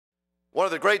One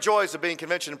of the great joys of being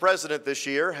convention president this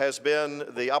year has been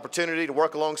the opportunity to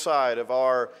work alongside of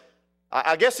our,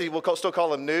 I guess we'll still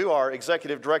call him new, our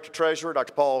executive director treasurer,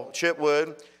 Dr. Paul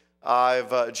Chitwood.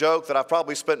 I've joked that I've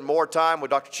probably spent more time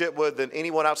with Dr. Chitwood than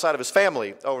anyone outside of his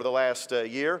family over the last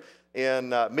year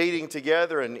in meeting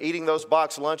together and eating those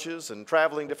box lunches and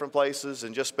traveling different places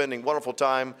and just spending wonderful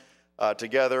time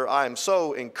together. I am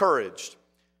so encouraged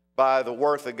by the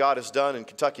work that God has done in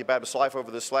Kentucky Baptist Life over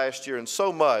this last year, and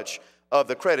so much of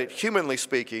the credit, humanly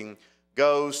speaking,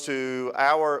 goes to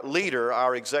our leader,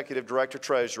 our executive director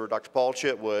treasurer, Dr. Paul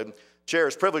Chitwood. Chair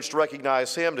is privileged to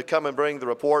recognize him to come and bring the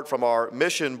report from our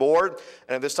mission board.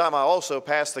 And at this time, I also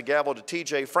pass the gavel to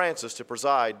T.J. Francis to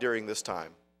preside during this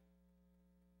time.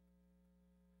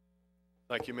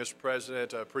 Thank you, Mr.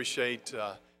 President. I appreciate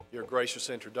your gracious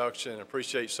introduction and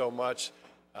appreciate so much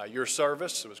your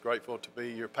service. I was grateful to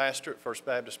be your pastor at First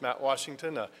Baptist Mount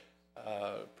Washington, a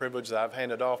privilege that I've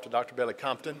handed off to Dr. Billy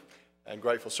Compton, and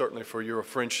grateful certainly for your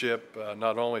friendship,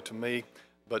 not only to me,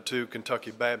 but to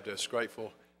Kentucky Baptist.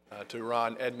 Grateful to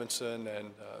Ron Edmondson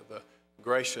and the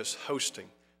gracious hosting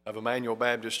of Emmanuel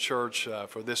Baptist Church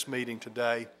for this meeting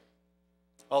today.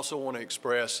 Also want to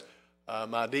express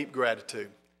my deep gratitude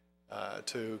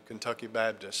to Kentucky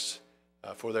Baptists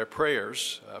for their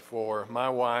prayers for my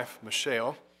wife,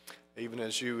 Michelle, even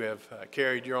as you have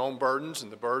carried your own burdens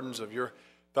and the burdens of your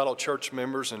fellow church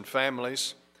members and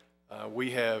families.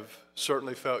 We have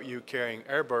certainly felt you carrying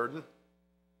our burden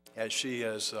as she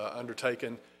has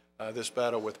undertaken this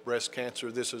battle with breast cancer.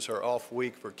 This is her off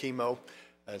week for chemo,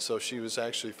 and so she was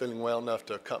actually feeling well enough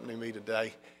to accompany me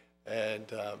today, and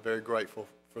very grateful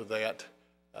for that.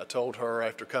 I told her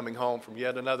after coming home from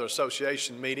yet another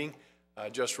association meeting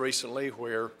just recently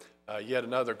where yet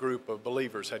another group of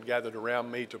believers had gathered around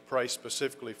me to pray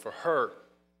specifically for her.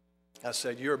 I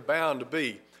said, "You're bound to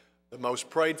be the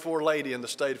most prayed for lady in the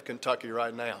state of Kentucky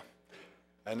right now."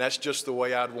 And that's just the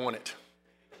way I'd want it.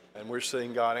 And we're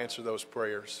seeing God answer those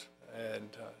prayers,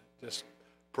 and just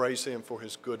praise Him for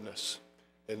His goodness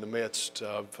in the midst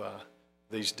of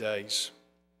these days.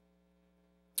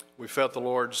 We felt the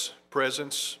Lord's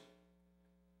presence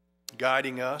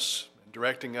guiding us and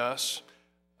directing us,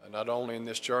 not only in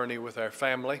this journey with our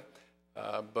family,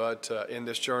 but in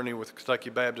this journey with the Kentucky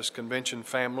Baptist Convention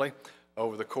family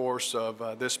over the course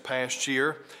of this past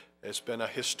year. It's been a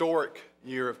historic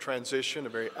year of transition, a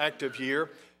very active year.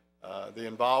 The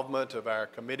involvement of our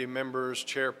committee members,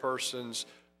 chairpersons,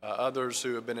 others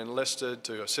who have been enlisted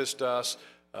to assist us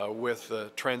with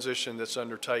the transition that's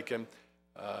undertaken.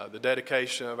 The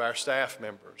dedication of our staff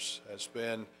members has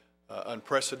been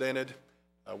unprecedented,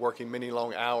 working many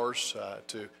long hours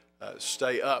to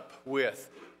stay up with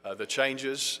the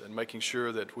changes and making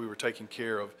sure that we were taking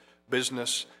care of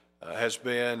business. Has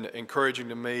been encouraging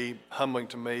to me, humbling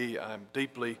to me. I'm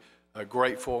deeply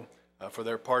grateful for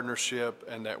their partnership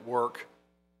and that work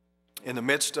in the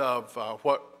midst of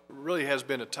what really has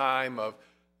been a time of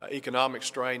economic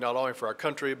strain, not only for our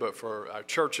country, but for our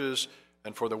churches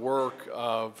and for the work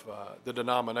of the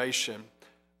denomination.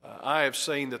 I have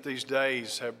seen that these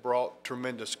days have brought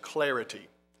tremendous clarity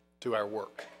to our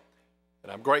work,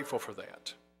 and I'm grateful for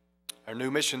that. Our new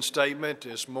mission statement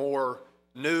is more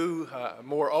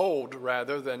old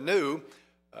rather than new,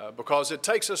 because it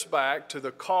takes us back to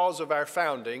the cause of our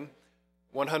founding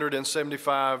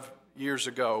 175 years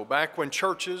ago, back when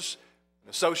churches and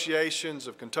associations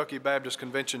of Kentucky Baptist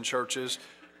Convention churches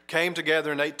came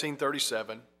together in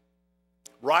 1837,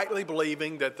 rightly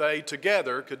believing that they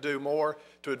together could do more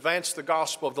to advance the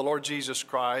gospel of the Lord Jesus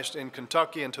Christ in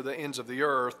Kentucky and to the ends of the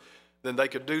earth than they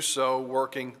could do so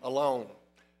working alone.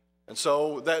 And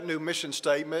so that new mission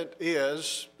statement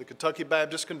is the Kentucky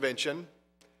Baptist Convention,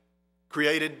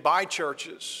 created by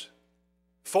churches,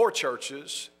 for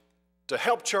churches, to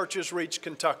help churches reach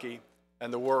Kentucky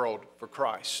and the world for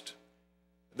Christ.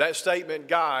 That statement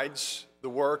guides the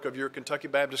work of your Kentucky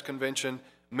Baptist Convention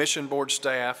mission board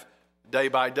staff day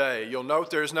by day. You'll note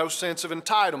there's no sense of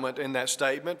entitlement in that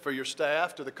statement for your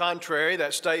staff. To the contrary,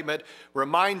 that statement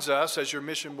reminds us as your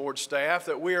mission board staff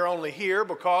that we are only here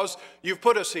because you've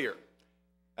put us here.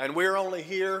 And we're only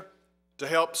here to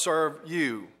help serve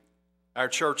you, our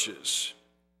churches.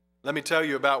 Let me tell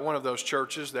you about one of those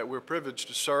churches that we're privileged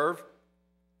to serve,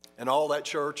 and all that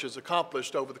church has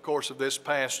accomplished over the course of this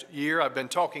past year. I've been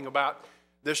talking about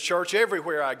this church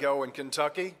everywhere I go in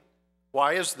Kentucky.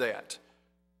 Why is that?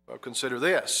 Well, consider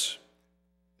this.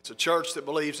 It's a church that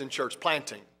believes in church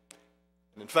planting.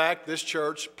 And in fact, this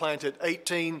church planted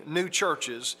 18 new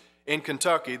churches in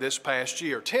Kentucky this past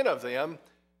year, 10 of them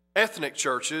ethnic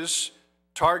churches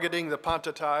targeting the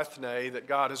Pantata ethne that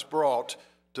God has brought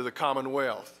to the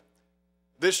Commonwealth.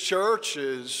 This church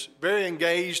is very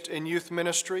engaged in youth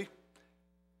ministry.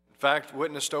 In fact,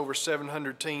 witnessed over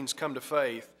 700 teens come to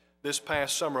faith this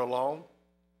past summer alone.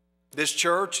 This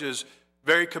church is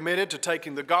very committed to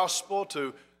taking the gospel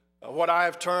to what I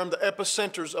have termed the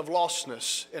epicenters of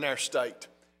lostness in our state.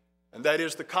 And that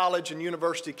is the college and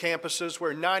university campuses,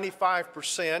 where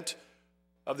 95%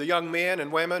 of the young men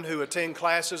and women who attend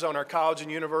classes on our college and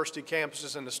university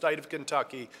campuses in the state of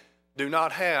Kentucky do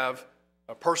not have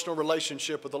a personal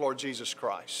relationship with the Lord Jesus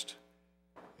Christ.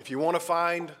 If you want to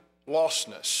find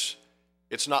lostness,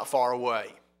 it's not far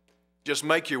away. Just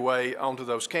make your way onto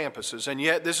those campuses. And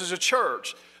yet this is a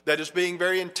church that is being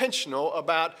very intentional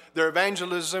about their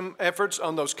evangelism efforts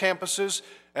on those campuses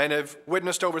and have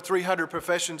witnessed over 300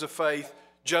 professions of faith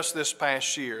just this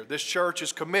past year. This church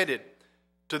is committed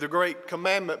to the great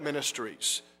commandment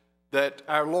ministries that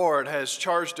our Lord has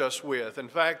charged us with. In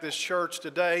fact, this church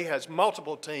today has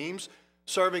multiple teams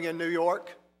serving in New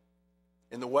York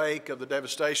in the wake of the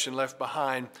devastation left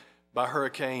behind by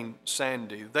Hurricane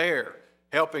Sandy. There,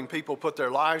 helping people put their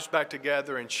lives back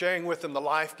together and sharing with them the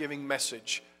life-giving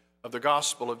message of the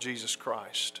gospel of Jesus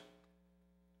Christ.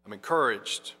 I'm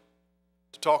encouraged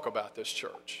to talk about this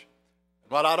church.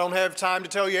 While I don't have time to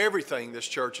tell you everything this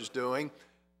church is doing,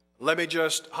 let me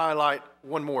just highlight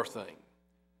one more thing.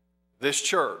 This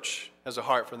church has a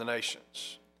heart for the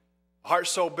nations. A heart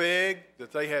so big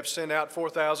that they have sent out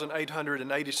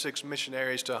 4,886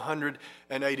 missionaries to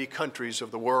 180 countries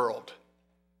of the world.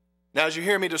 Now, as you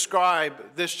hear me describe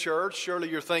this church, surely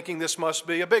you're thinking this must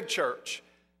be a big church.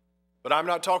 But I'm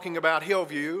not talking about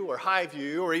Hillview or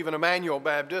Highview or even Emmanuel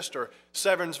Baptist or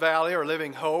Severns Valley or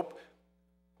Living Hope.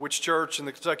 Which church in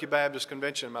the Kentucky Baptist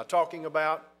Convention am I talking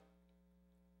about?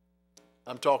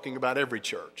 I'm talking about every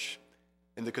church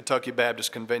in the Kentucky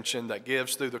Baptist Convention that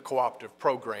gives through the cooperative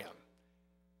program.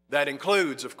 That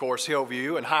includes, of course,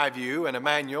 Hillview and Highview and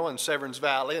Emmanuel and Severns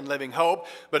Valley and Living Hope,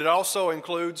 but it also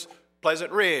includes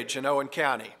Pleasant Ridge in Owen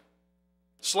County,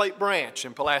 Slate Branch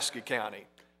in Pulaski County,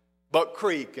 Buck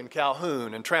Creek in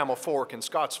Calhoun, and Trammell Fork in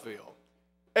Scottsville.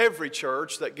 Every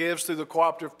church that gives through the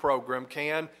cooperative program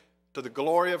can, to the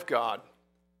glory of God,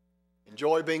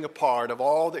 enjoy being a part of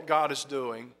all that God is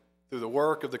doing through the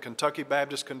work of the Kentucky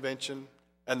Baptist Convention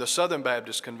and the Southern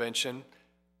Baptist Convention.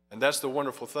 And that's the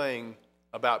wonderful thing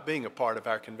about being a part of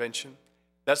our convention.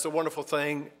 That's the wonderful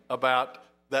thing about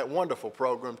that wonderful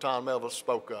program Tom Melville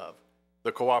spoke of,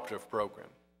 the cooperative program.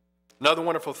 Another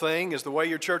wonderful thing is the way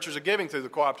your churches are giving through the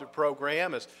cooperative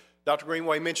program. As Dr.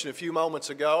 Greenway mentioned a few moments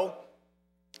ago,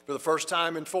 for the first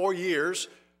time in 4 years,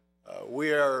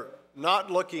 we are not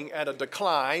looking at a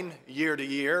decline year to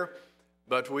year,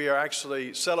 but we are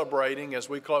actually celebrating, as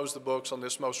we close the books on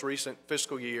this most recent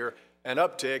fiscal year, an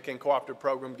uptick in cooperative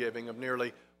program giving of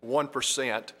nearly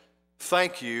 1%.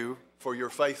 Thank you for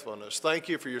your faithfulness. Thank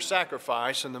you for your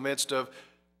sacrifice in the midst of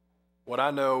what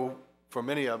I know for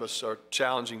many of us are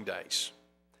challenging days.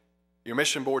 Your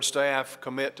mission board staff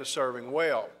commit to serving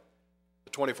well the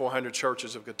 2,400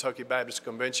 churches of Kentucky Baptist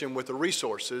Convention with the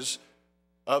resources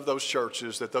of those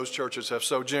churches that those churches have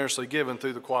so generously given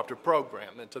through the cooperative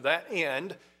program. And to that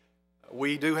end,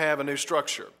 we do have a new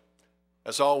structure.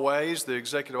 As always, the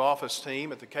executive office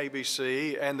team at the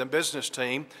KBC and the business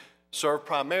team serve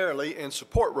primarily in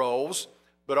support roles,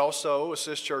 but also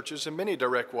assist churches in many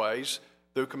direct ways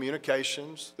through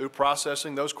communications, through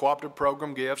processing those cooperative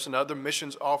program gifts and other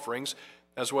missions offerings,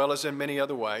 as well as in many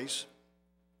other ways.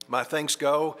 My thanks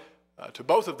go to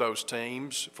both of those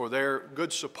teams for their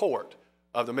good support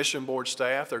of the mission board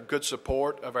staff, their good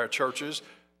support of our churches,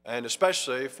 and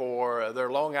especially for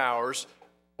their long hours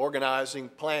organizing,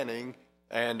 planning,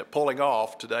 and pulling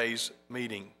off today's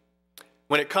meeting.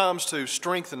 When it comes to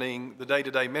strengthening the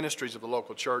day-to-day ministries of the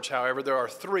local church, however, there are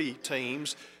 3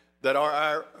 teams that are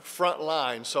our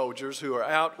frontline soldiers who are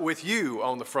out with you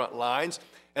on the front lines.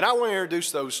 And I want to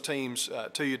introduce those teams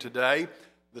to you today.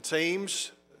 The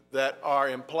teams that are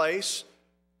in place,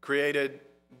 created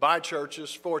by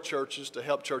churches, for churches, to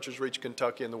help churches reach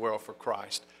Kentucky and the world for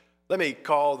Christ. Let me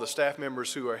call the staff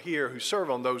members who are here, who serve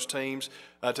on those teams,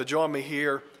 to join me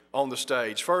here on the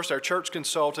stage. First, our church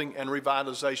consulting and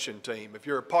revitalization team. If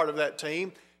you're a part of that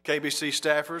team, KBC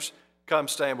staffers, come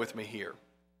stand with me here.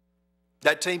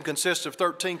 That team consists of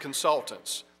 13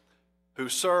 consultants who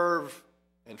serve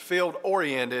in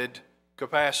field-oriented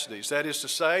capacities. That is to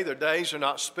say, their days are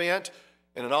not spent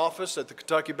in an office at the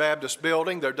Kentucky Baptist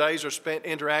Building. Their days are spent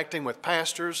interacting with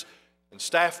pastors and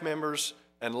staff members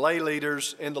and lay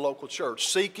leaders in the local church,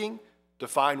 seeking to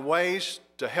find ways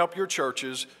to help your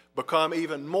churches become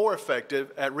even more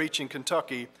effective at reaching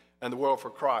Kentucky and the world for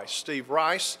Christ. Steve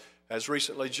Rice has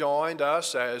recently joined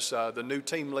us as the new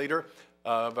team leader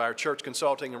of our church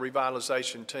consulting and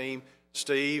revitalization team.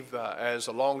 Steve, as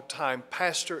a longtime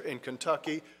pastor in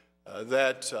Kentucky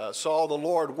that saw the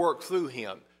Lord work through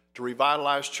him to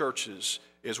revitalize churches,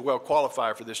 is well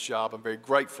qualified for this job. I'm very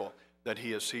grateful that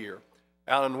he is here.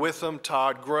 Alan Witham,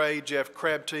 Todd Gray, Jeff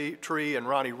Crabtree, and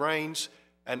Ronnie Raines,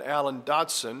 and Alan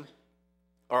Dodson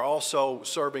are also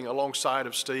serving alongside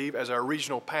of Steve as our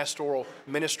regional pastoral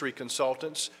ministry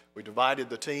consultants. We divided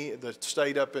the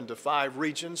state up into 5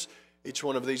 regions. Each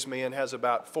one of these men has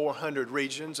about 400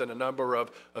 regions and a number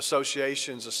of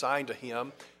associations assigned to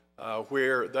him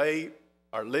where they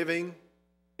are living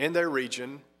in their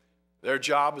region. Their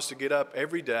job is to get up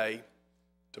every day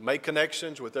to make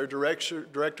connections with their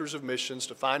directors of missions,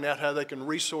 to find out how they can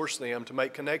resource them, to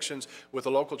make connections with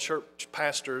the local church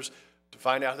pastors, to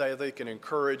find out how they can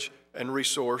encourage and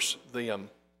resource them.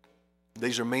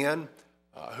 These are men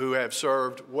who have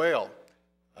served well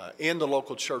in the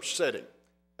local church setting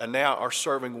and now are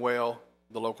serving well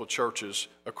the local churches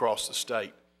across the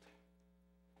state.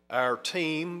 Our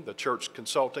team, the church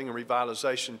consulting and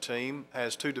revitalization team,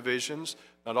 has 2 divisions.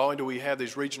 Not only do we have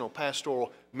these regional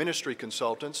pastoral ministry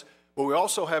consultants, but we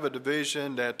also have a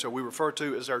division that we refer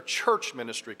to as our church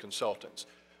ministry consultants.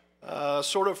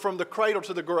 Sort of from the cradle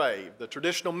to the grave, the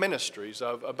traditional ministries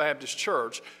of a Baptist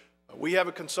church, we have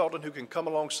a consultant who can come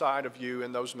alongside of you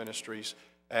in those ministries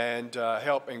and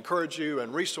help encourage you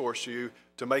and resource you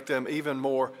to make them even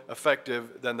more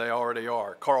effective than they already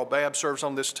are. Carl Babb serves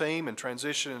on this team in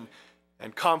transition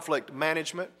and conflict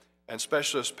management, and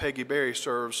Specialist Peggy Berry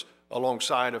serves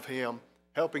alongside of him,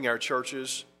 helping our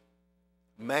churches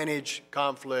manage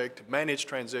conflict, manage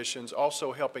transitions,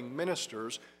 also helping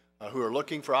ministers who are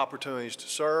looking for opportunities to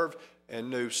serve in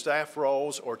new staff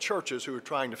roles, or churches who are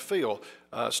trying to fill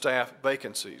staff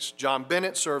vacancies. John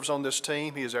Bennett serves on this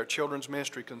team. He is our children's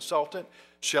ministry consultant.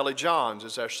 Shelley Johns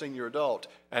is our senior adult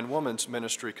and women's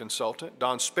ministry consultant.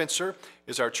 Don Spencer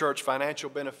is our church financial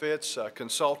benefits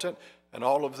consultant. And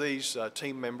all of these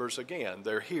team members, again,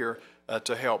 they're here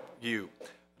to help you.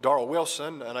 Darrell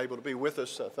Wilson, unable to be with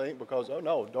us, I think, because, oh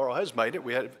no, Darrell has made it.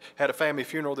 We had a family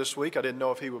funeral this week. I didn't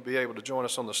know if he would be able to join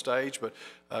us on the stage, but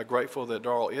grateful that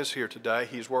Darrell is here today.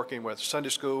 He's working with Sunday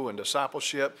school and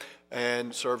discipleship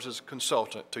and serves as a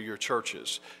consultant to your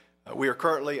churches. We are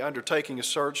currently undertaking a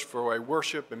search for a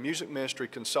worship and music ministry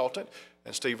consultant,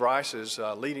 and Steve Rice is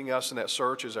leading us in that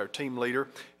search as our team leader,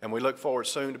 and we look forward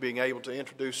soon to being able to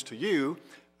introduce to you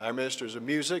our ministers of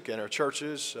music and our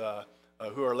churches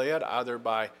who are led either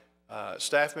by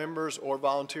staff members or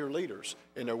volunteer leaders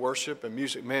in their worship and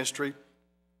music ministry.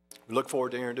 We look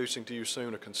forward to introducing to you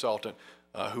soon a consultant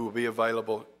who will be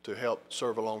available to help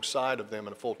serve alongside of them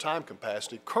in a full-time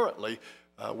capacity. Currently,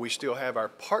 we still have our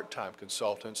part-time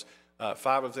consultants,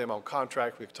 5 of them on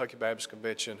contract with Kentucky Baptist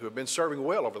Convention, who have been serving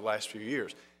well over the last few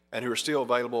years and who are still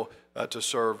available to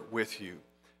serve with you.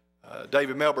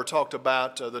 David Melber talked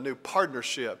about the new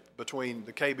partnership between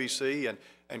the KBC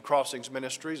and Crossings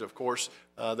Ministries. Of course,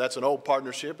 that's an old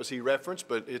partnership, as he referenced,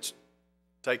 but it's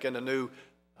taken a new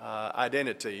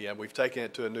identity, and we've taken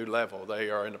it to a new level.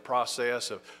 They are in the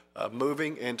process of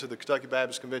moving into the Kentucky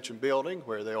Baptist Convention building,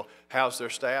 where they'll house their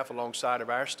staff alongside of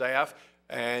our staff,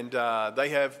 and they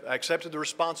have accepted the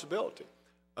responsibility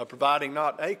of providing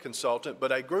not a consultant,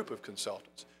 but a group of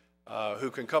consultants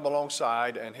who can come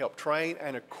alongside and help train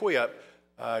and equip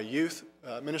youth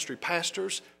ministry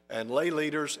pastors and lay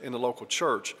leaders in the local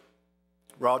church.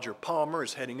 Roger Palmer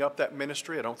is heading up that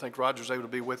ministry. I don't think Roger's able to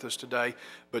be with us today,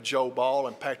 but Joe Ball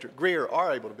and Patrick Greer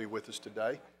are able to be with us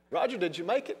today. Roger, did you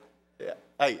make it? Yeah.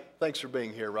 Hey, thanks for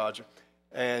being here, Roger.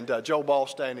 And Joe Ball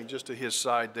standing just to his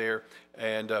side there,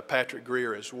 and Patrick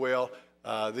Greer as well.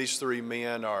 These 3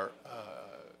 men have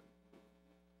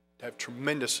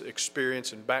tremendous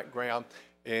experience and background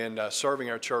in serving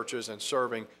our churches and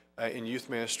serving in youth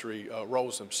ministry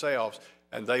roles themselves,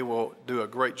 and they will do a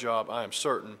great job, I am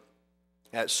certain,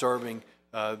 at serving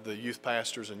the youth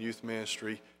pastors and youth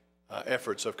ministry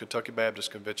efforts of Kentucky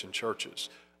Baptist Convention churches.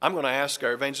 I'm going to ask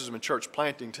our evangelism and church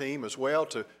planting team as well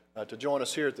to join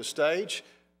us here at the stage.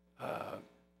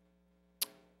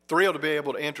 Thrilled to be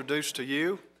able to introduce to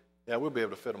you. Yeah, we'll be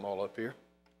able to fit them all up here.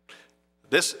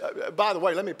 This, by the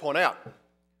way, let me point out,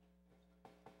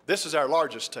 this is our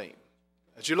largest team.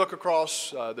 As you look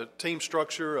across the team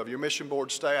structure of your mission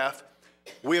board staff,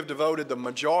 we have devoted the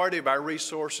majority of our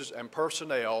resources and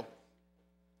personnel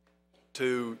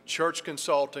to church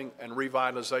consulting and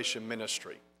revitalization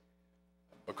ministry,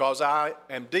 because I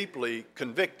am deeply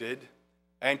convicted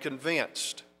and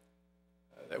convinced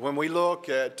that when we look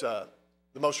at the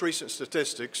most recent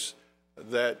statistics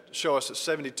that show us that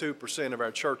 72% of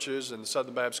our churches in the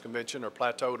Southern Baptist Convention are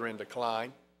plateaued or in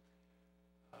decline,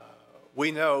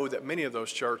 we know that many of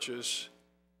those churches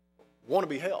want to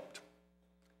be helped,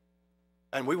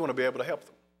 and we want to be able to help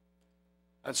them.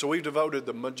 And so we've devoted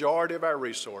the majority of our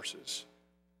resources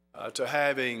to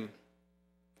having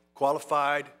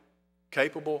qualified,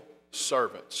 capable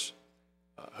servants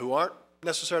who aren't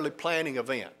necessarily planning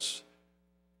events,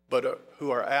 but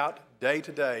who are out day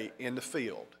to day in the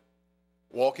field,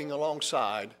 walking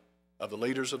alongside of the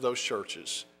leaders of those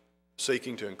churches,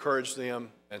 seeking to encourage them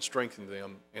and strengthen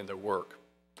them in their work.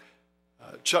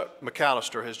 Chuck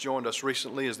McAllister has joined us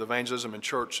recently as the Evangelism and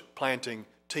Church Planting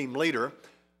Team Leader.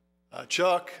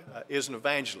 Chuck is an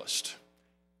evangelist.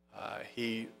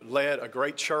 He led a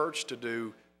great church to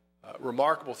do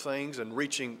remarkable things in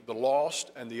reaching the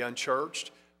lost and the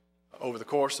unchurched. Over the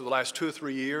course of the last 2 or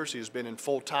 3 years, he has been in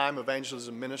full-time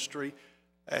evangelism ministry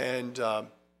and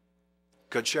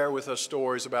could share with us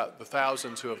stories about the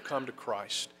thousands who have come to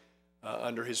Christ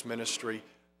under his ministry.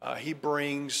 He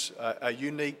brings a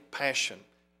unique passion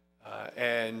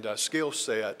and skill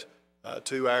set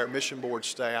to our mission board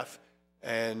staff,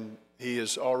 and he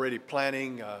is already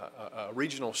planning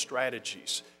regional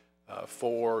strategies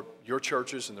for your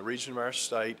churches in the region of our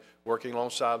state, working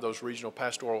alongside those regional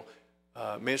pastoral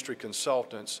ministry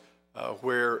consultants,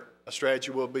 where a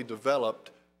strategy will be developed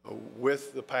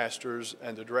with the pastors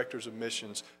and the directors of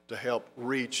missions to help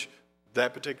reach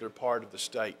that particular part of the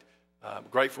state. I'm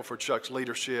grateful for Chuck's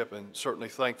leadership and certainly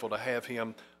thankful to have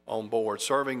him on board.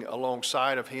 Serving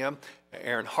alongside of him,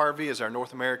 Aaron Harvey is our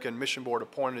North American Mission Board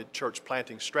appointed church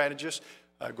planting strategist.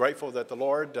 Grateful that the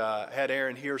Lord had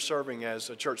Aaron here serving as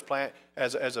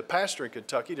a pastor in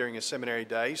Kentucky during his seminary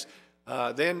days.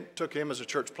 Then took him as a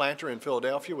church planter in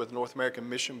Philadelphia with the North American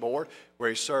Mission Board, where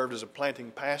he served as a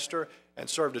planting pastor and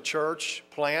served a church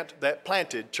plant that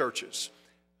planted churches.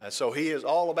 And so he is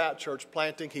all about church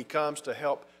planting. He comes to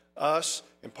help us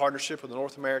in partnership with the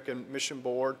North American Mission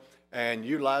Board and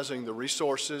utilizing the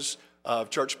resources of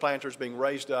church planters being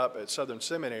raised up at Southern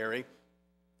Seminary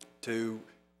to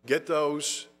get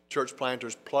those church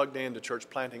planters plugged into church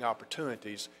planting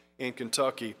opportunities in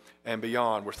Kentucky and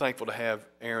beyond. We're thankful to have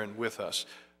Aaron with us.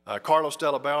 Carlos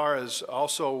Delabauer is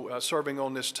also serving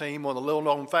on this team. One of the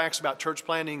little-known facts about church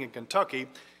planting in Kentucky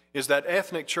is that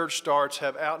ethnic church starts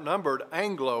have outnumbered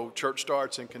Anglo church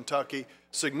starts in Kentucky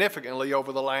significantly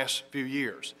over the last few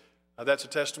years. That's a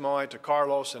testimony to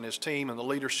Carlos and his team and the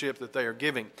leadership that they are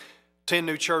giving. 10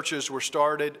 new churches were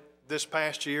started this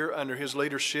past year under his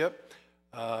leadership,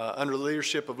 under the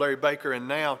leadership of Larry Baker and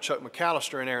now Chuck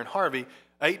McAllister and Aaron Harvey.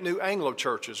 8 new Anglo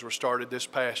churches were started this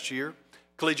past year.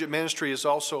 Collegiate ministry is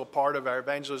also a part of our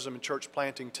evangelism and church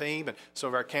planting team, and some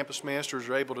of our campus ministers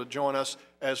are able to join us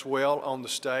as well on the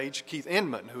stage. Keith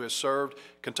Inman, who has served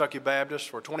Kentucky Baptist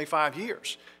for 25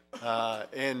 years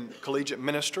in collegiate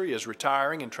ministry, is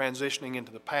retiring and transitioning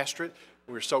into the pastorate.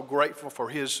 We're so grateful for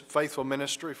his faithful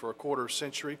ministry for a quarter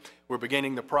century. We're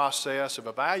beginning the process of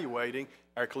evaluating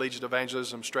our collegiate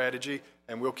evangelism strategy,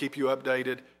 and we'll keep you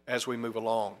updated as we move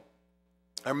along.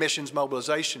 Our missions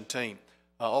mobilization team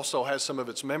also has some of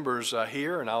its members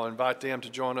here, and I'll invite them to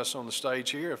join us on the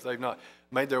stage here if they've not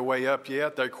made their way up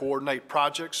yet. They coordinate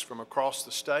projects from across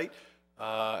the state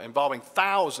involving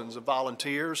thousands of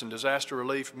volunteers and disaster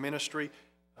relief ministry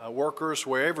workers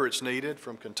wherever it's needed,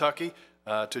 from Kentucky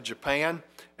to Japan.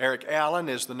 Eric Allen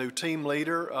is the new team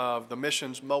leader of the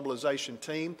missions mobilization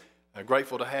team.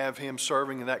 Grateful to have him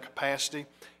serving in that capacity.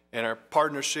 And our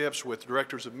partnerships with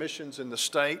directors of missions in the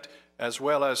state, as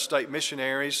well as state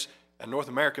missionaries and North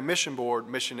American Mission Board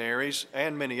missionaries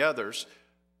and many others,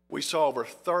 we saw over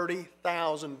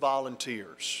 30,000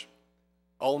 volunteers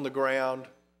on the ground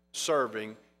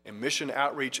serving in mission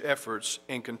outreach efforts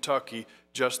in Kentucky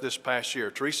just this past year.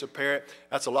 Teresa Parrott,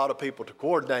 that's a lot of people to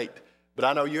coordinate, but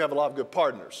I know you have a lot of good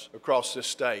partners across this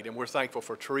state, and we're thankful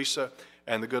for Teresa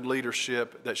and the good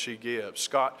leadership that she gives.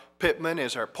 Scott Pittman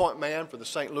is our point man for the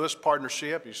St. Louis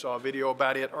partnership. You saw a video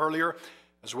about it earlier,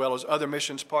 as well as other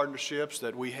missions partnerships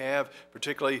that we have,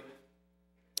 particularly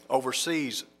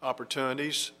overseas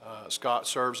opportunities. Scott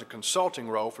serves a consulting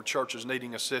role for churches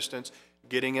needing assistance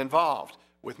getting involved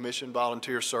with mission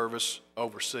volunteer service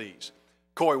overseas.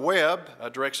 Coy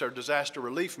Webb directs our disaster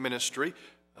relief ministry.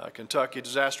 Kentucky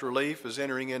Disaster Relief is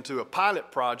entering into a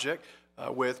pilot project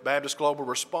with Baptist Global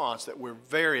Response that we're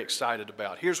very excited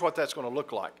about. Here's what that's going to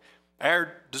look like.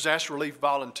 Our disaster relief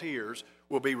volunteers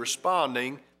will be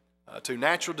responding to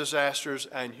natural disasters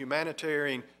and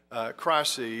humanitarian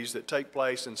crises that take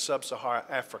place in sub-Saharan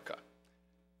Africa.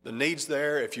 The needs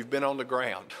there, if you've been on the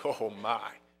ground, oh my,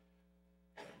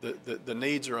 the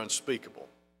needs are unspeakable.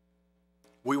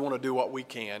 We want to do what we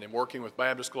can in working with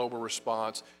Baptist Global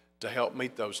Response to help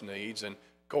meet those needs. And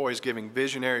Coy is giving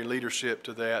visionary leadership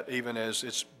to that, even as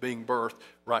it's being birthed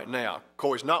right now.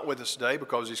 Coy's not with us today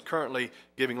because he's currently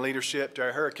giving leadership to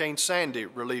our Hurricane Sandy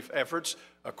relief efforts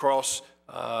across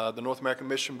the North American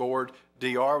Mission Board,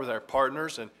 DR, with our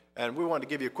partners, and we wanted to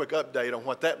give you a quick update on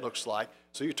what that looks like,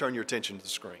 so you turn your attention to the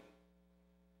screen.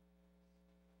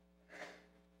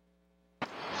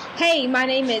 Hey, my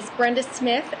name is Brenda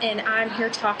Smith, and I'm here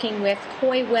talking with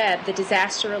Coy Webb, the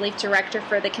Disaster Relief Director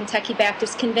for the Kentucky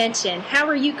Baptist Convention. How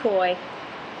are you, Coy?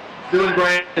 Doing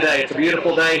great today. It's a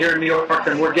beautiful day here in New York,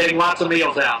 and we're getting lots of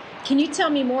meals out. Can you tell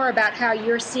me more about how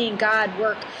you're seeing God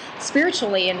work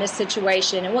spiritually in this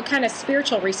situation, and what kind of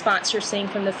spiritual response you're seeing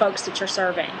from the folks that you're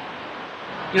serving?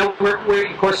 You know,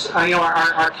 we're of course,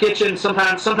 our kitchen,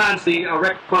 sometimes the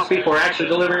Red Cross people are actually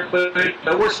delivering food,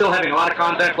 but we're still having a lot of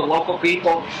contact with local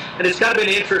people, and it's kind of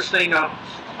been interesting.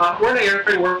 We're in an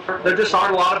area where there just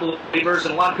aren't a lot of believers,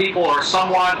 and a lot of people are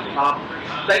somewhat,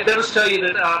 they just tell you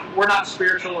that we're not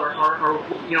spiritual, or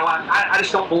you know, I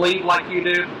just don't believe like you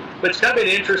do. But it's kind of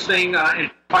been interesting in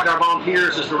our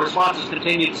volunteers as the response has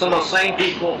continued. Some of those same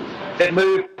people have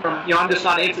moved from, you know, I'm just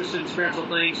not interested in spiritual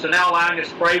things, to now allowing us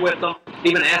to pray with them,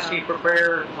 even asking for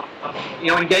prayer, you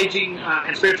know, engaging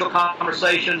in spiritual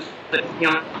conversations that, you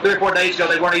know, 3 or 4 days ago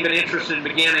they weren't even interested in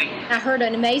beginning. I heard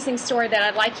an amazing story that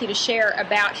I'd like you to share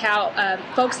about how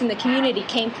folks in the community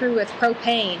came through with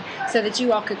propane so that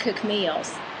you all could cook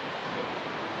meals.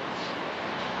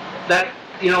 That,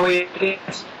 you know,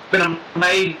 it's been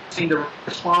amazing, the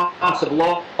response of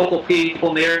local people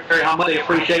in the area, how much they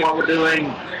appreciate what we're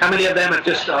doing, how many of them have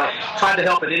just tried to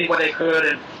help in any way they could.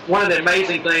 And one of the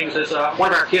amazing things is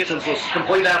one of our kitchens was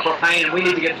completely out of propane, and we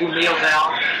need to get 2 meals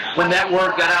out. When that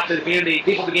word got out to the community,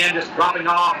 people began just dropping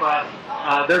off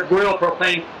their grill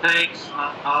propane tanks,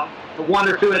 1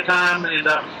 or 2 at a time, and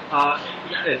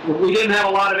we didn't have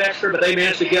a lot of extra, but they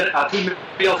managed to get 2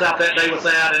 meals out that day with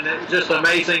that, and it was just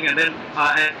amazing. And then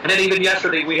even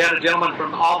yesterday, we had a gentleman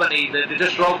from Albany that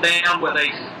just drove down with a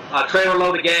trailer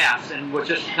load of gas and was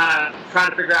just kind of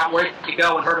trying to figure out where he could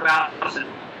go, and heard about us and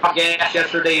got gas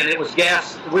yesterday, and it was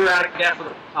gas. We were out of gas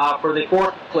for the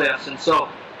forklifts, and so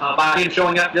by him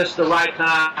showing up just the right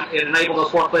time, it enabled those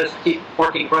forklifts to keep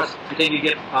working for us to continue to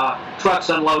get trucks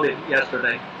unloaded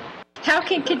yesterday. How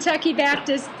can Kentucky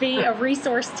Baptist be a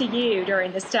resource to you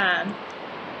during this time?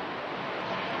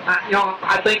 You know,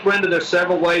 I think, Brenda, there's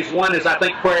several ways. One is, I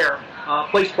think, prayer.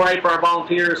 Please pray for our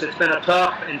volunteers. It's been a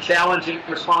tough and challenging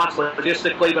response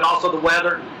logistically, but also the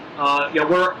weather. You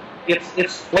know,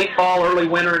 it's late fall, early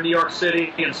winter in New York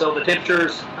City, and so the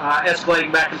temperatures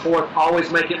escalating back and forth always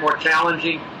make it more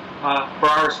challenging for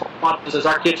our responses.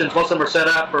 Our kitchens, most of them are set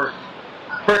up for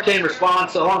hurricane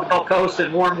response along the Gulf Coast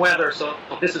in warm weather, so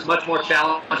this is much more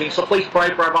challenging. So please pray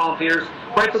for our volunteers.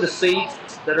 Pray for the seeds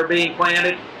that are being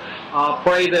planted.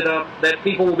 Pray that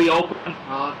people will be open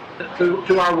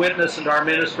to our witness and to our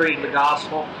ministry and the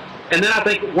gospel. And then I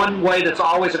think one way that's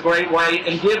always a great way,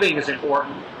 and giving is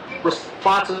important.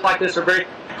 Responses like this are very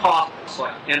costly,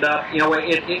 and you know,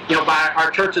 you know, by our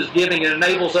church's giving, it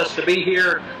enables us to be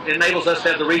here. It enables us to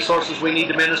have the resources we need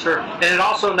to minister, and it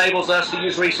also enables us to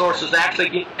use resources to actually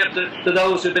give to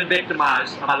those who've been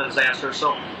victimized by the disaster.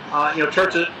 So, you know,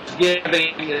 church's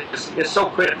giving is so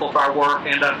critical to our work,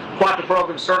 and Quantum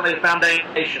program is certainly the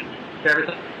foundation to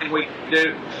everything we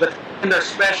do. But their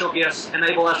special gifts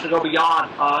enable us to go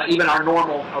beyond even our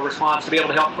normal response, to be able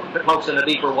to help folks in a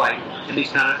deeper way in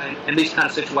these kind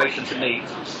of situations and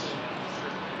needs.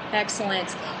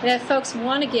 Excellent. And if folks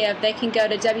want to give, they can go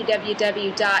to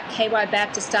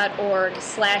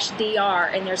www.kybaptist.org/dr,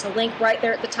 and there's a link right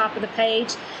there at the top of the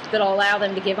page that'll allow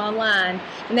them to give online.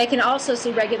 And they can also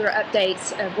see regular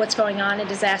updates of what's going on in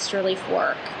disaster relief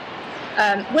work.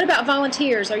 What about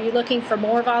volunteers? Are you looking for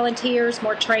more volunteers,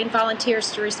 more trained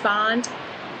volunteers to respond?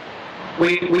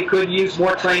 We could use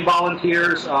more trained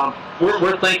volunteers.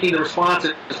 We're thinking the response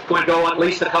is going to go at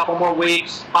least a couple more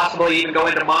weeks, possibly even go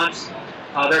into months.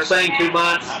 They're saying 2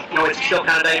 months. You know, it's still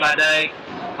kind of day by day.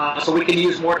 So we can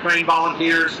use more trained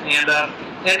volunteers, and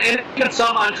even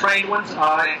some untrained ones.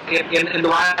 In the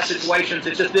right situations,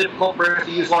 it's just difficult for us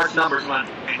to use large numbers of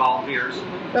untrained volunteers.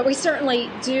 But we certainly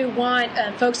do want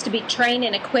folks to be trained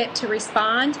and equipped to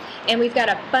respond, and we've got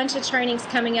a bunch of trainings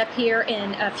coming up here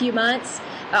in a few months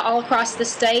all across the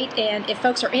state. And if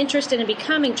folks are interested in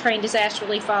becoming trained disaster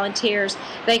relief volunteers,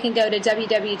 they can go to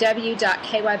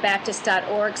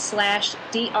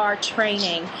www.kybaptist.org/dr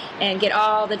training and get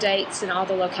all the dates and all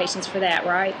the locations for that,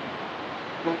 right?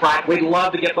 Right. We'd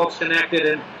love to get folks connected,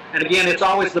 and And again, it's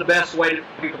always the best way to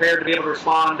be prepared to be able to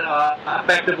respond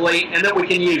effectively, and that we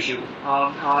can use you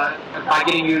by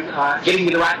getting you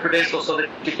the right credentials so that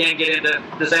you can get into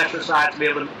disaster sites and be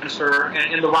able to minister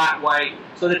in the right way,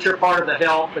 so that you're part of the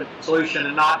help and solution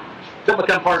and don't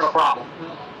become part of a problem.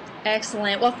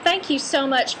 Excellent. Well, thank you so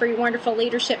much for your wonderful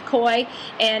leadership, Coy,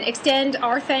 and extend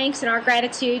our thanks and our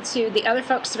gratitude to the other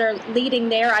folks that are leading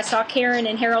there. I saw Karen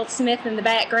and Harold Smith in the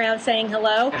background saying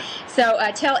hello. So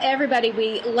tell everybody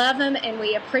we love them and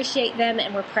we appreciate them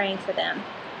and we're praying for them.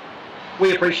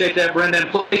 We appreciate that, Brenda,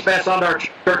 and please pass on to our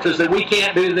churches that we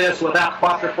can't do this without the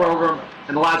cooperative program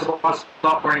and the Lives of Us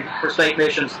offering for state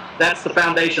missions. That's the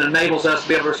foundation that enables us to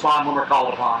be able to respond when we're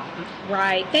called upon.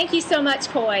 Right. Thank you so much,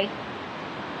 Coy.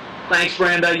 Thanks,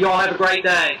 Brenda. You all have a great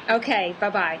day. Okay,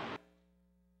 bye-bye.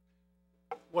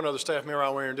 One other staff member I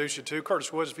want to introduce you to,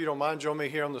 Curtis Woods, if you don't mind, join me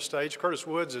here on the stage. Curtis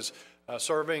Woods is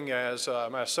serving as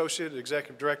my associate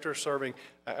executive director, serving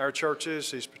our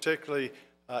churches. He's particularly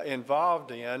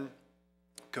involved in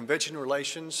convention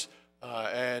relations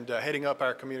and heading up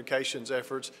our communications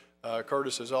efforts.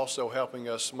 Curtis is also helping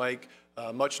us make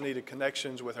much-needed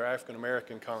connections with our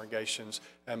African-American congregations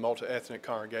and multi-ethnic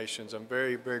congregations. I'm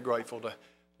very, very grateful to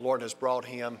the Lord has brought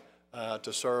him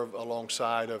to serve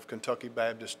alongside of Kentucky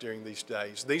Baptist during these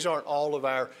days. These aren't all of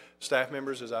our staff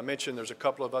members. As I mentioned, there's a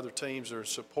couple of other teams that are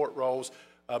support roles,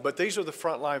 but these are the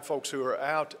frontline folks who are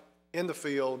out in the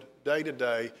field day to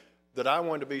day that I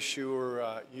want to be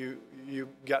sure you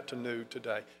got to know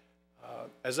today.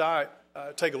 As I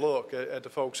take a look at the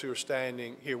folks who are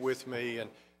standing here with me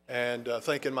and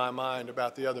think in my mind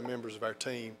about the other members of our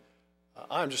team,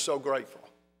 I'm just so grateful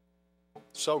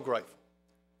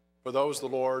for those the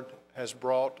Lord has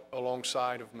brought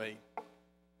alongside of me.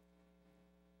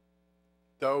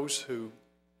 Those who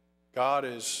God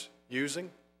is using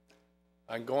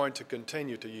and going to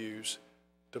continue to use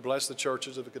to bless the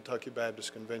churches of the Kentucky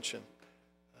Baptist Convention.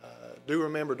 Do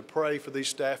remember to pray for these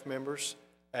staff members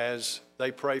as they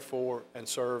pray for and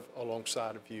serve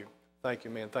alongside of you. Thank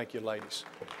you, men. Thank you, ladies.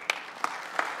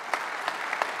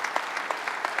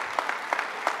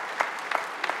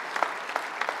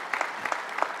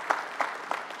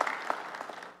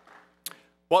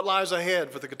 What lies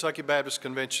ahead for the Kentucky Baptist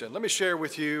Convention? Let me share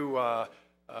with you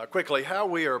quickly how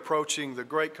we are approaching the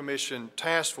Great Commission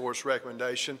Task Force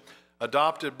recommendation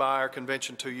adopted by our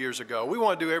convention 2 years ago. We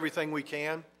want to do everything we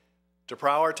can to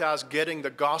prioritize getting the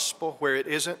gospel where it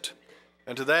isn't.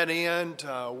 And to that end,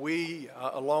 we,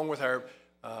 along with our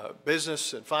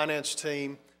business and finance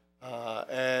team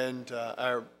and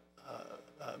our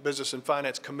business and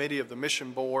finance committee of the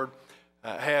mission board,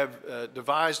 have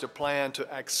devised a plan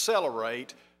to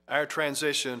accelerate our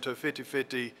transition to a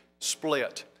 50-50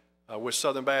 split with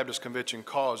Southern Baptist Convention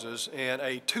causes in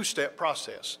a two-step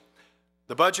process.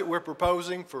 The budget we're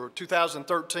proposing for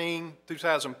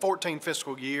 2013-2014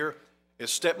 fiscal year is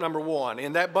step number one.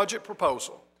 In that budget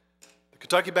proposal, the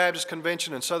Kentucky Baptist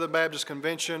Convention and Southern Baptist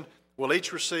Convention will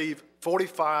each receive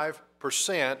 45%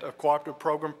 of cooperative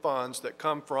program funds that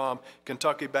come from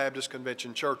Kentucky Baptist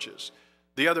Convention churches.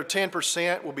 The other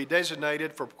 10% will be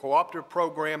designated for cooperative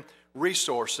program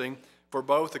resourcing for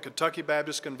both the Kentucky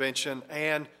Baptist Convention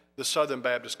and the Southern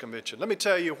Baptist Convention. Let me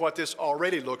tell you what this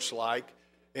already looks like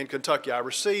in Kentucky. I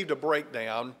received a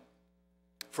breakdown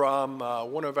from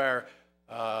one of our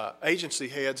agency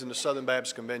heads in the Southern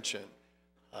Baptist Convention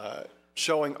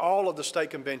showing all of the state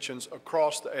conventions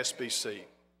across the SBC.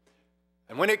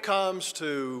 And when it comes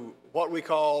to what we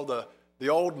call the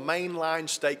old mainline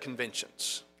state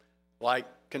conventions, like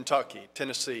Kentucky,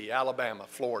 Tennessee, Alabama,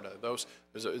 Florida.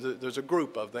 There's a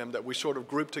group of them that we sort of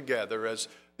group together as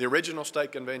the original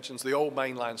state conventions, the old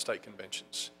mainline state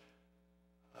conventions.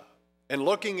 And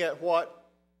looking at what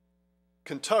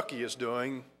Kentucky is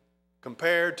doing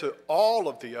compared to all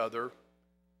of the other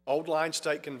old line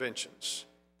state conventions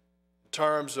in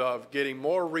terms of getting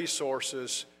more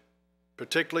resources,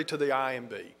 particularly to the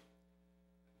IMB,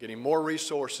 getting more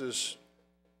resources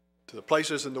to the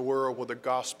places in the world where the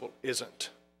gospel isn't.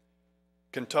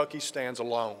 Kentucky stands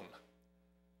alone.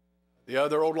 The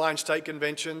other old line state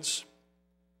conventions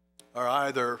are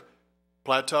either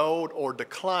plateaued or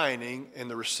declining in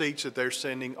the receipts that they're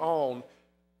sending on,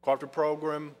 cooperative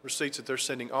program receipts that they're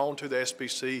sending on to the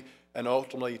SBC and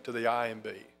ultimately to the IMB.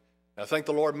 And I thank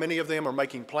the Lord, many of them are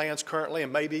making plans currently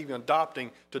and maybe even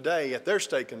adopting today at their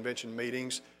state convention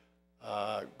meetings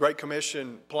Great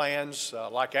Commission plans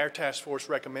like our task force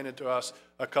recommended to us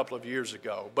a couple of years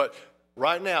ago. But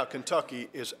right now, Kentucky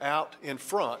is out in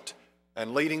front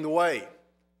and leading the way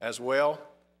as well,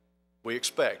 we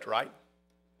expect, right?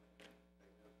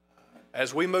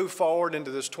 As we move forward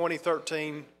into this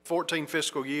 2013-14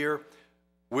 fiscal year,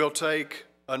 we'll take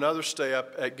another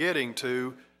step at getting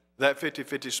to that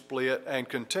 50-50 split and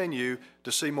continue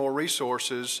to see more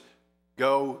resources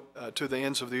go to the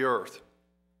ends of the earth.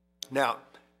 Now,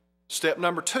 step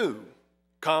number 2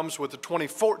 comes with the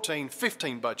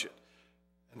 2014-15 budget.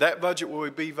 That budget will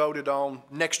be voted on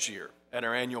next year at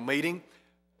our annual meeting.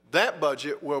 That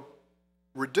budget will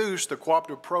reduce the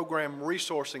cooperative program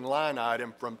resourcing line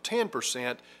item from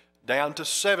 10% down to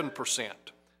 7%,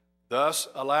 thus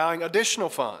allowing additional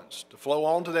funds to flow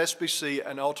on to the SBC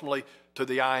and ultimately to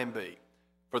the IMB.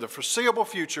 For the foreseeable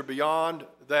future beyond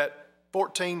that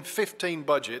 14-15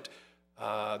 budget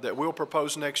that we'll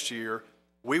propose next year,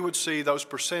 we would see those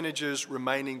percentages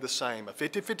remaining the same, a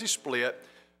 50-50 split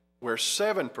where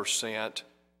 7%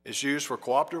 is used for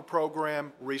cooperative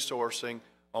program resourcing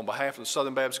on behalf of the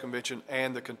Southern Baptist Convention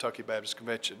and the Kentucky Baptist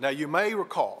Convention. Now, you may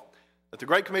recall that the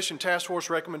Great Commission Task Force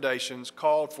recommendations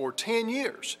called for 10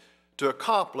 years to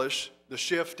accomplish the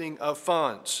shifting of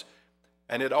funds.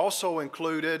 And it also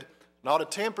included not a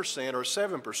 10% or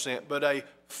 7%, but a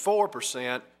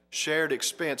 4% shared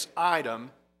expense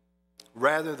item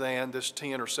rather than this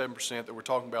 10 or 7% that we're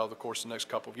talking about over the course of the next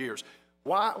couple of years.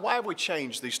 Why have we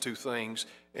changed these two things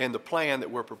in the plan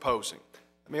that we're proposing?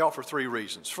 Let me offer 3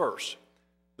 reasons. First,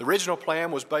 the original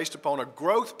plan was based upon a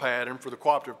growth pattern for the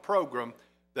cooperative program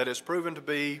that has proven to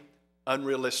be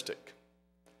unrealistic.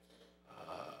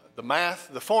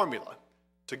 The formula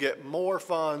to get more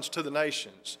funds to the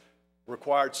nations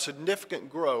required significant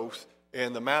growth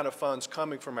in the amount of funds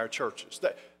coming from our churches.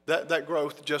 That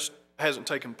growth just hasn't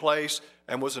taken place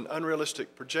and was an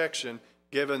unrealistic projection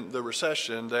given the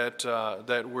recession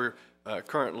that we're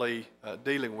currently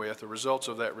dealing with, the results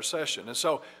of that recession. And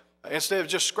so instead of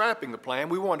just scrapping the plan,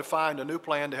 we wanted to find a new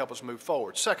plan to help us move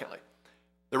forward. Secondly,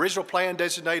 the original plan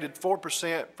designated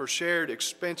 4% for shared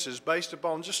expenses based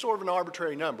upon just sort of an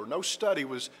arbitrary number. No study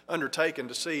was undertaken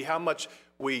to see how much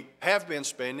we have been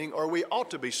spending or we ought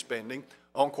to be spending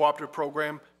on cooperative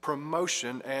program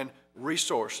promotion and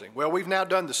resourcing. Well, we've now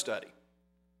done the study.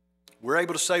 We're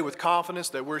able to say with confidence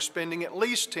that we're spending at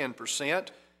least 10%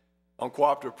 on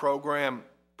cooperative program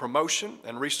promotion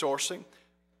and resourcing,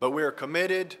 but we are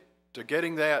committed to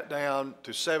getting that down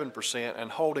to 7%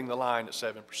 and holding the line at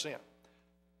 7%.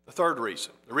 The third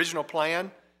reason, the original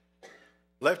plan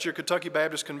left your Kentucky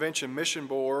Baptist Convention Mission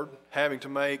Board having to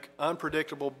make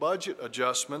unpredictable budget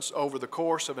adjustments over the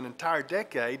course of an entire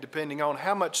decade depending on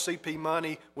how much CP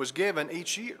money was given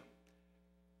each year.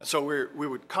 So we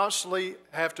would constantly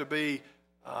have to be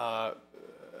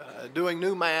doing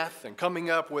new math and coming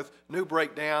up with new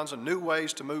breakdowns and new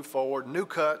ways to move forward, new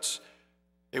cuts.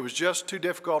 It was just too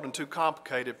difficult and too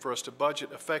complicated for us to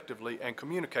budget effectively and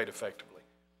communicate effectively.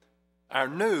 Our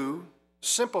new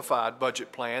simplified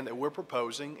budget plan that we're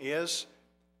proposing is,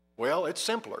 well, it's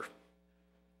simpler.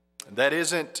 And that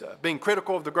isn't being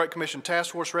critical of the Great Commission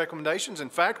Task Force recommendations. In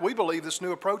fact, we believe this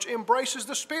new approach embraces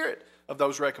the spirit of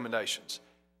those recommendations.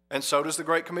 And so does the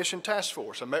Great Commission Task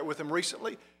Force. I met with them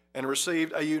recently and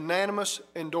received a unanimous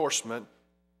endorsement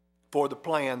for the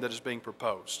plan that is being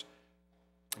proposed.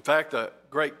 In fact, the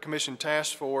Great Commission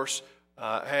Task Force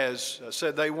has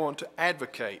said they want to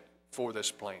advocate for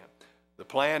this plan. The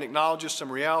plan acknowledges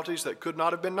some realities that could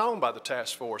not have been known by the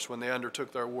task force when they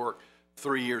undertook their work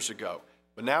 3 years ago.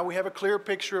 But now we have a clear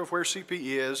picture of where CP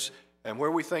is and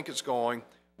where we think it's going.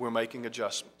 We're making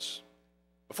adjustments.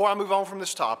 Before I move on from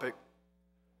this topic,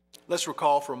 let's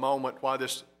recall for a moment why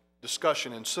this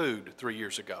discussion ensued 3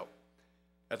 years ago.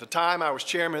 At the time, I was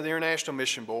chairman of the International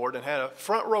Mission Board and had a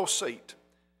front row seat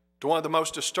to one of the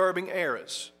most disturbing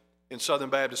eras in Southern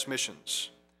Baptist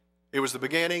missions. It was the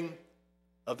beginning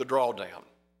of the drawdown.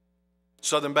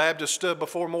 Southern Baptists stood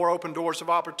before more open doors of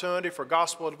opportunity for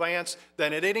gospel advance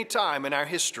than at any time in our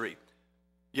history,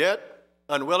 yet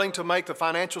unwilling to make the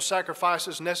financial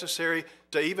sacrifices necessary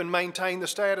to even maintain the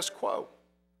status quo.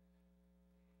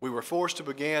 We were forced to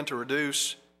begin to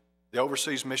reduce the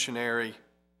overseas missionary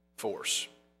force.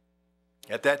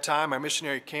 At that time, our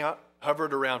missionary count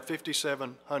hovered around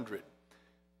 5,700.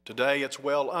 Today, it's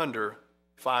well under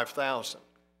 5,000.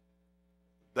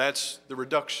 That's the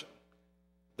reduction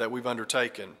that we've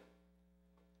undertaken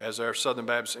as our Southern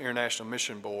Baptist International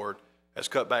Mission Board has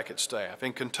cut back its staff.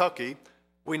 In Kentucky,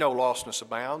 we know lostness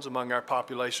abounds among our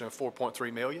population of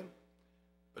 4.3 million.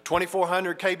 But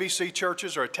 2,400 KBC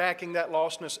churches are attacking that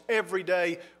lostness every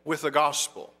day with the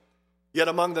gospel. Yet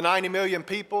among the 90 million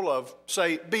people of,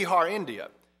 say, Bihar, India,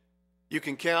 you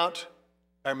can count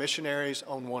our missionaries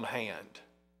on one hand.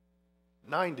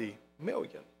 90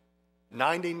 million.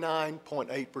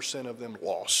 99.8% of them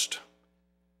lost.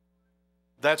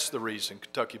 That's the reason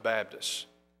Kentucky Baptists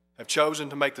have chosen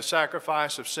to make the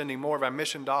sacrifice of sending more of our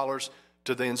mission dollars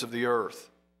to the ends of the earth.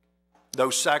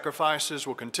 Those sacrifices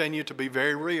will continue to be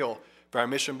very real for our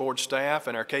mission board staff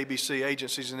and our KBC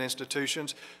agencies and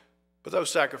institutions, but those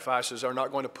sacrifices are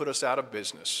not going to put us out of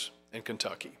business in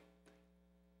Kentucky.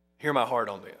 Hear my heart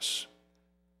on this.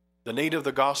 The need of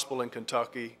the gospel in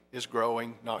Kentucky is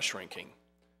growing, not shrinking.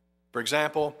 For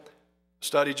example, a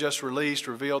study just released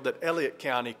revealed that Elliott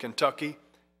County, Kentucky,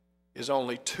 is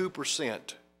only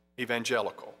 2%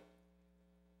 evangelical.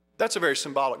 That's a very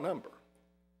symbolic number.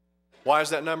 Why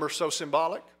is that number so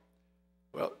symbolic?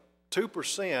 Well,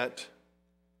 2%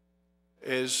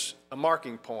 is a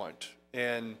marking point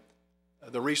in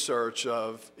the research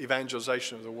of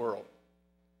evangelization of the world.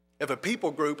 If a people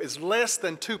group is less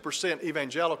than 2%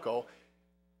 evangelical,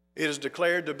 it is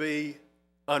declared to be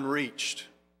unreached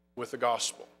with the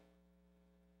gospel.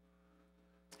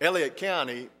 Elliott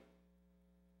County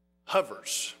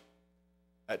hovers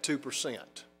at 2%.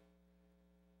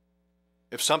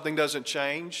 If something doesn't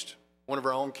change, one of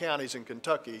our own counties in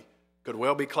Kentucky could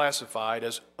well be classified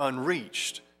as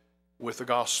unreached with the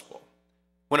gospel.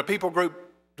 When a people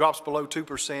group drops below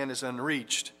 2% as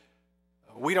unreached,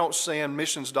 we don't send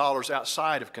missions dollars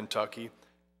outside of Kentucky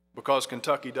because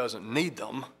Kentucky doesn't need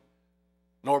them,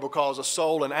 nor because a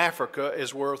soul in Africa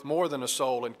is worth more than a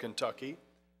soul in Kentucky.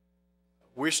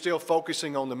 We're still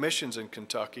focusing on the missions in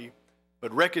Kentucky,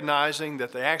 but recognizing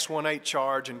that the Acts 1:8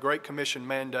 charge and Great Commission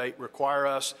mandate require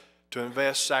us to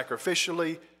invest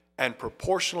sacrificially and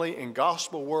proportionally in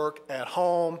gospel work at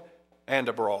home and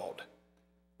abroad.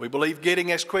 We believe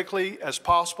getting as quickly as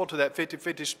possible to that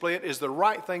 50-50 split is the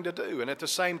right thing to do. And at the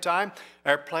same time,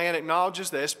 our plan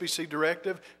acknowledges the SBC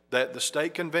directive that the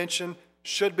state convention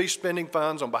should be spending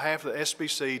funds on behalf of the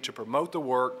SBC to promote the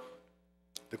work.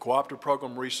 The cooperative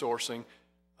program resourcing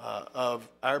of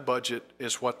our budget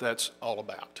is what that's all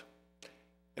about.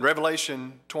 In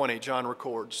Revelation 20, John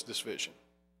records this vision.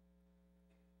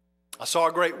 I saw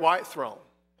a great white throne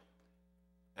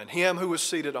and him who was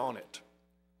seated on it.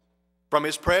 From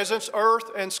his presence,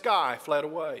 earth and sky fled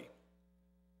away,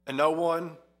 and no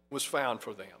one was found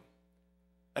for them.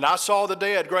 And I saw the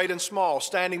dead, great and small,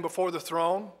 standing before the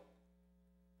throne,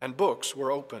 and books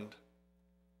were opened.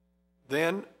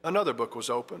 Then another book was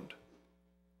opened,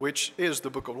 which is the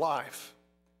book of life.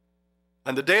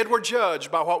 And the dead were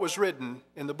judged by what was written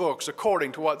in the books,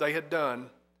 according to what they had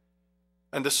done.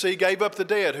 And the sea gave up the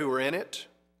dead who were in it.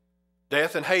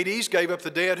 Death and Hades gave up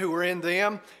the dead who were in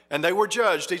them, and they were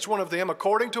judged, each one of them,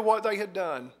 according to what they had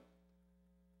done.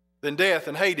 Then death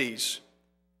and Hades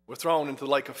were thrown into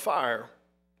the lake of fire.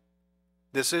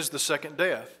 This is the second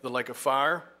death, the lake of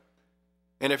fire.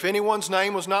 And if anyone's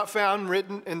name was not found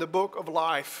written in the book of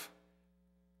life,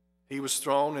 he was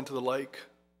thrown into the lake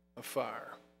of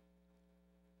fire.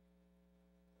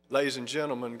 Ladies and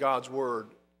gentlemen, God's word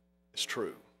is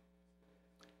true.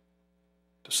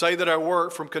 To say that our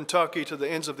work from Kentucky to the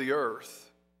ends of the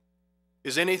earth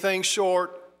is anything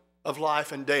short of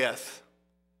life and death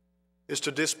is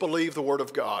to disbelieve the Word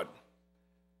of God,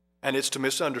 and it's to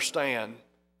misunderstand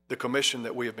the commission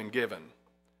that we have been given.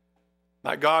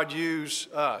 Might God use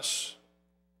us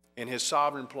in His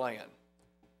sovereign plan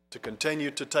to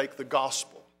continue to take the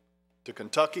gospel to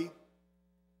Kentucky,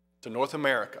 to North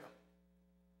America,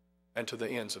 and to the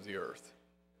ends of the earth.